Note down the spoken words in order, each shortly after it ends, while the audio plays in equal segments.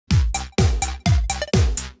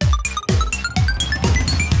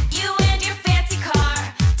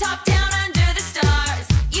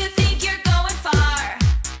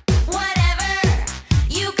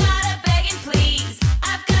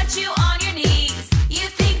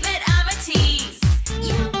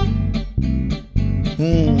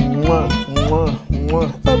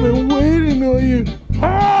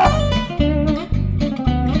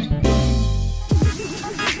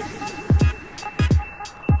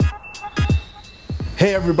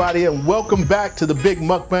Hey everybody, and welcome back to the Big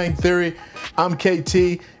Mukbang Theory. I'm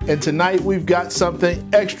KT, and tonight we've got something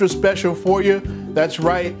extra special for you. That's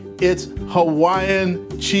right, it's Hawaiian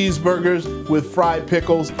cheeseburgers with fried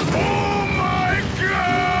pickles. Oh my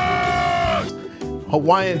God!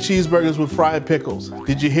 Hawaiian cheeseburgers with fried pickles.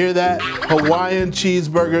 Did you hear that? Hawaiian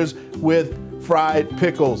cheeseburgers with fried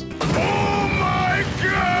pickles.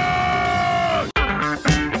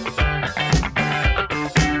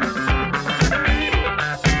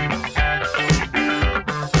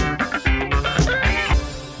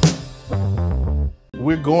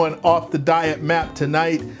 We're going off the diet map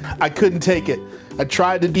tonight. I couldn't take it. I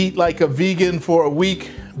tried to eat like a vegan for a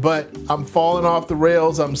week, but I'm falling off the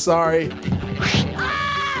rails. I'm sorry.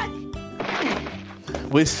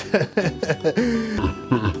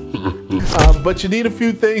 But you need a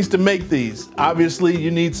few things to make these. Obviously,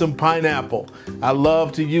 you need some pineapple. I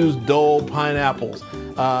love to use Dole pineapples.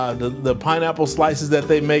 The pineapple slices that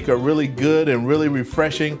they make are really good and really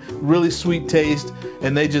refreshing, really sweet taste,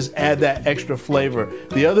 and they just add that extra flavor.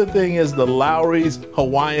 The other thing is the Lawry's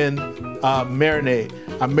Hawaiian Marinade.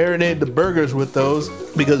 I marinate the burgers with those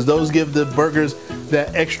because those give the burgers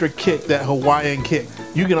that extra kick, that Hawaiian kick.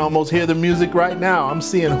 You can almost hear the music right now. I'm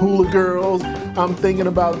seeing hula girls. I'm thinking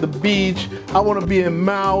about the beach. I want to be in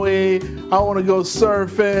Maui. I want to go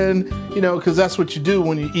surfing, you know, because that's what you do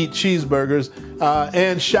when you eat cheeseburgers.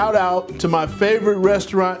 And shout out to my favorite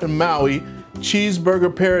restaurant in Maui,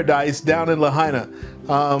 Cheeseburger Paradise down in Lahaina.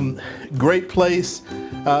 Great place.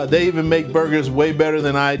 They even make burgers way better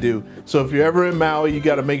than I do. So if you're ever in Maui, you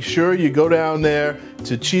got to make sure you go down there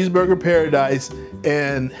to Cheeseburger Paradise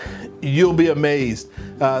and you'll be amazed.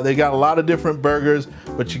 They got a lot of different burgers,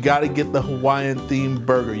 but you got to get the Hawaiian themed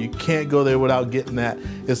burger. You can't go there without getting that.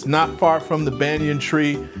 It's not far from the banyan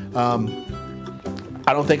tree.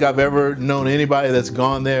 I don't think I've ever known anybody that's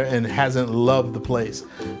gone there and hasn't loved the place.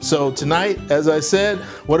 So tonight, as I said,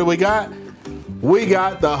 what do we got? We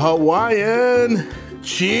got the Hawaiian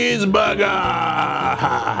Cheeseburger.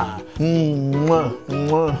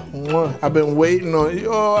 I've been waiting on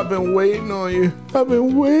you. Oh, I've been waiting on you. I've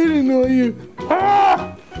been waiting on you.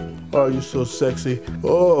 Ah! Oh, you're so sexy.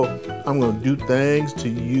 Oh, I'm gonna do things to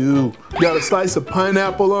you. Got a slice of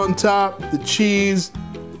pineapple on top, the cheese.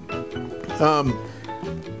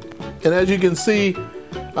 And as you can see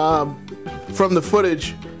from the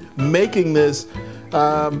footage, making this,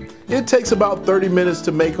 it takes about 30 minutes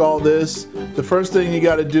to make all this. The first thing you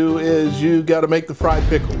gotta do is you gotta make the fried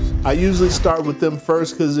pickles. I usually start with them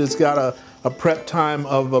first because it's got a prep time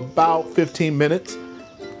of about 15 minutes.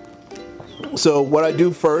 So what I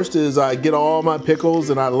do first is I get all my pickles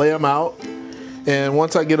and I lay them out. And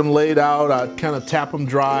once I get them laid out, I kind of tap them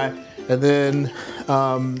dry. And then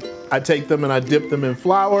I take them and I dip them in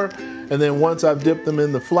flour. And then once I've dipped them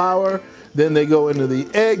in the flour, then they go into the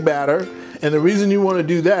egg batter. And the reason you want to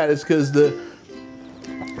do that is because the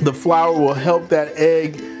flour will help that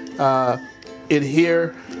egg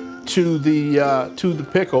adhere to the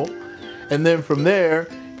pickle. And then from there,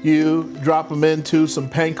 you drop them into some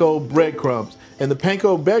panko breadcrumbs. And the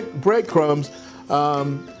panko breadcrumbs,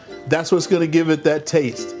 that's what's going to give it that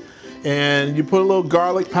taste. And you put a little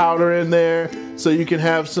garlic powder in there so you can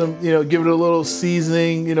have some, you know, give it a little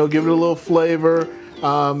seasoning, you know, give it a little flavor.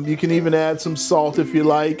 You can even add some salt if you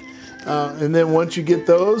like. And then once you get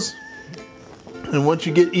those, and once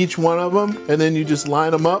you get each one of them, and then you just line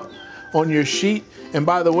them up on your sheet. And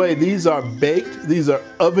by the way, these are baked. These are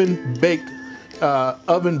oven baked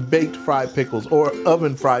fried pickles, or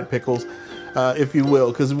oven fried pickles, if you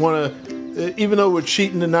will, because we want to. Even though we're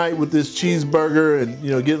cheating tonight with this cheeseburger and,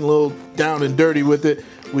 you know, getting a little down and dirty with it,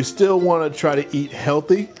 we still want to try to eat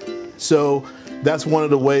healthy. So that's one of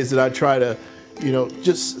the ways that I try to, you know,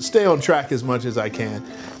 just stay on track as much as I can.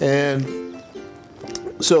 And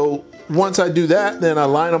so once I do that, then I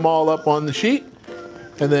line them all up on the sheet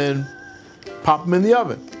and then pop them in the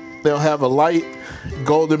oven. They'll have a light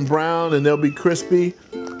golden brown and they'll be crispy.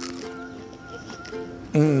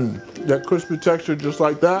 That crispy texture just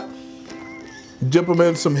like that. Dip them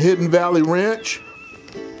in some Hidden Valley Ranch,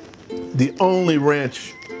 the only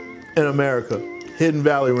ranch in America, Hidden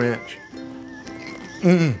Valley Ranch.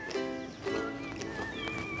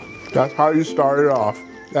 That's how you start it off.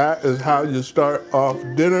 That is how you start off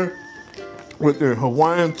dinner, with your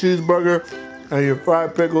Hawaiian cheeseburger and your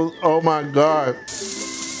fried pickles. Oh my God.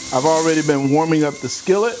 I've already been warming up the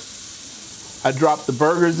skillet. I drop the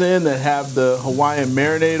burgers in that have the Hawaiian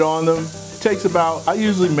marinade on them. Takes about, I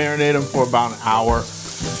usually marinate them for about an hour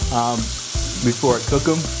before I cook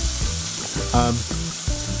them.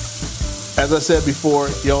 As I said before,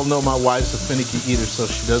 y'all know my wife's a finicky eater, so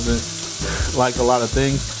she doesn't like a lot of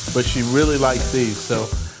things. but she really likes these. So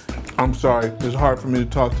I'm sorry, it's hard for me to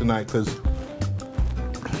talk tonight because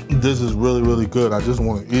this is really, really good. I just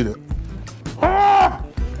want to eat it. Ah!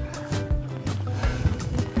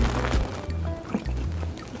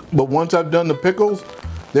 But once I've done the pickles,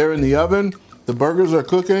 they're in the oven, the burgers are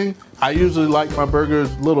cooking. I usually like my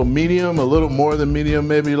burgers a little medium, a little more than medium,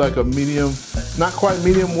 maybe like a medium, not quite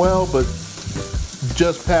medium well, but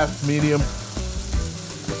just past medium,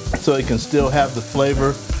 so it can still have the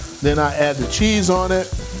flavor. Then I add the cheese on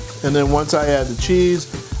it, and then once I add the cheese,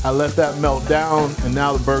 I let that melt down, and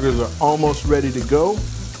now the burgers are almost ready to go.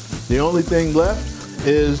 The only thing left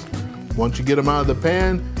is, once you get them out of the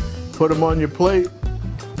pan, put them on your plate.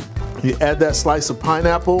 You add that slice of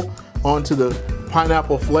pineapple onto the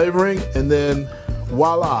pineapple flavoring, and then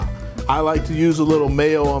voila. I like to use a little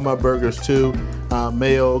mayo on my burgers too.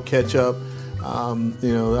 Mayo, ketchup,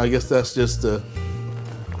 you know, I guess that's just a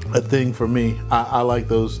thing for me. I like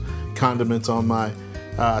those condiments on my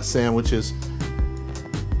sandwiches.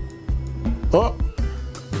 Oh,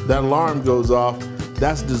 that alarm goes off.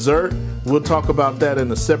 That's dessert. We'll talk about that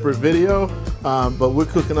in a separate video, but we're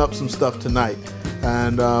cooking up some stuff tonight.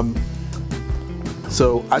 And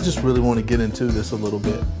so I just really want to get into this a little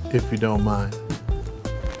bit, if you don't mind.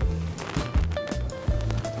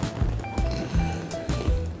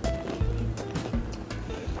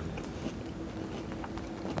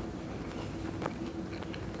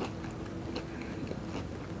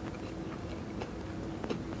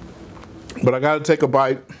 But I gotta take a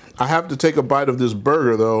bite. I have to take a bite of this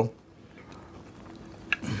burger though,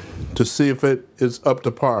 to see if it is up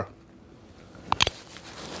to par.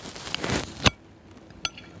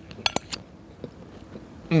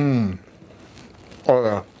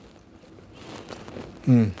 Oh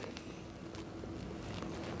yeah.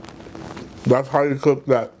 That's how you cook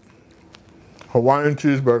that Hawaiian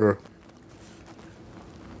cheeseburger.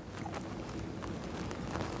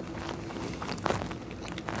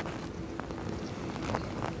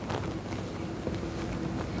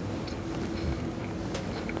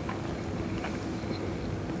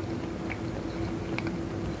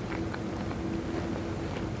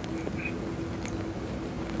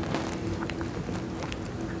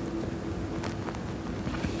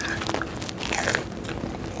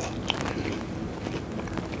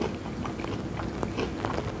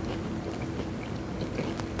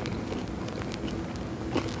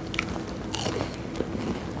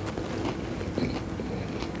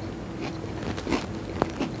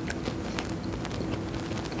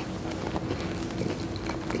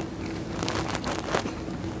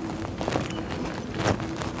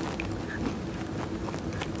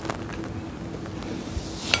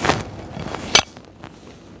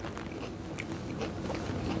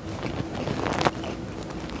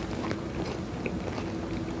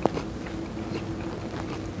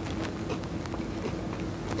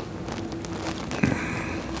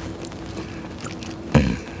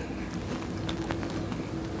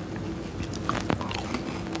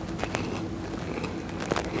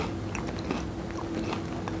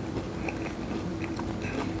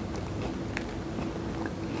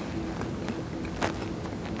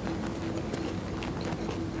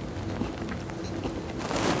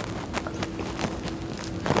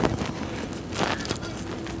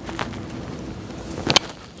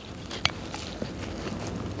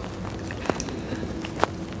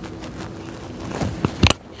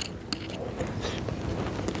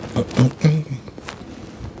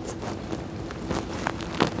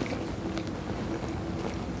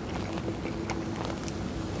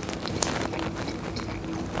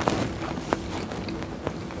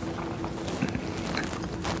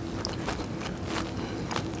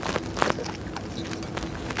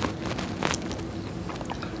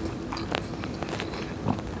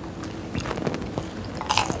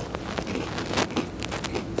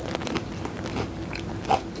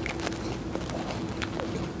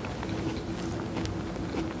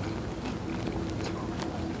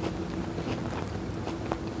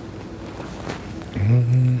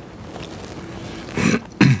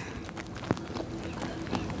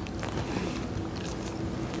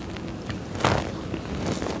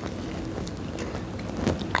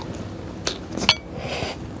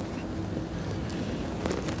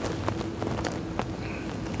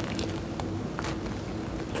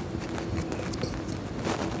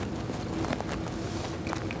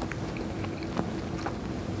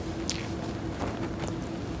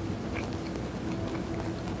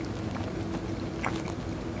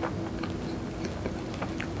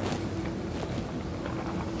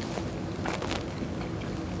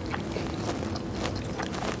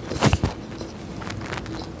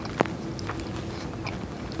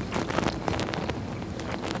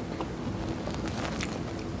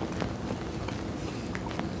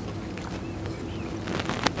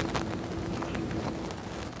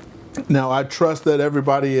 Now, I trust that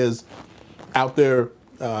everybody is out there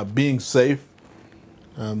being safe.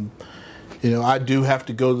 I do have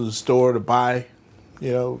to go to the store to buy,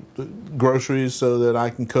 groceries so that I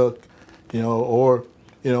can cook, or,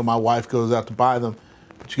 my wife goes out to buy them.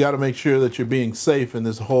 But you got to make sure that you're being safe in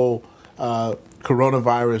this whole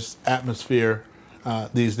coronavirus atmosphere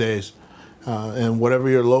these days. And whatever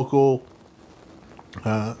your local,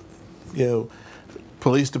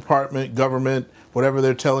 police department, government, whatever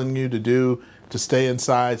they're telling you to do to stay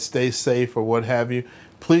inside, stay safe, or what have you,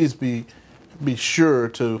 please be sure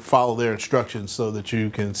to follow their instructions so that you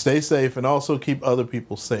can stay safe and also keep other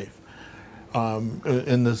people safe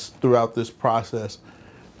throughout this process.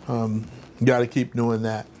 You got to keep doing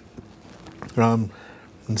that. And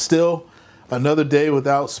still, another day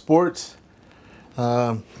without sports.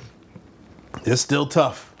 It's still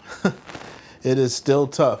tough. It is still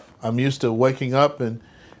tough. I'm used to waking up and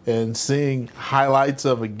seeing highlights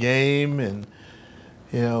of a game and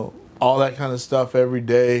all that kind of stuff every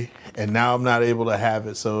day, and now I'm not able to have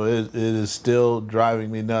it. So it is still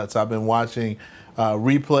driving me nuts. I've been watching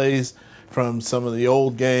replays from some of the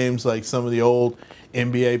old games, like some of the old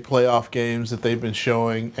NBA playoff games that they've been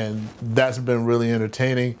showing, and that's been really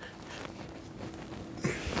entertaining.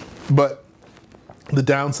 But the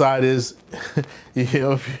downside is,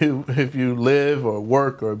 if you live or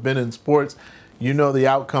work or been in sports, the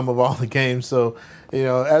outcome of all the games. So,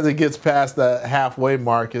 as it gets past that halfway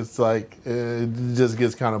mark, it's like it just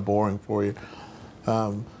gets kind of boring for you.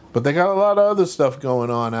 But they got a lot of other stuff going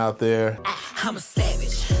on out there. I'm a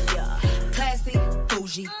savage, classy,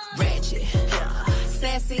 bougie, ratchet,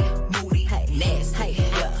 sassy, moody, nasty,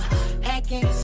 hacking.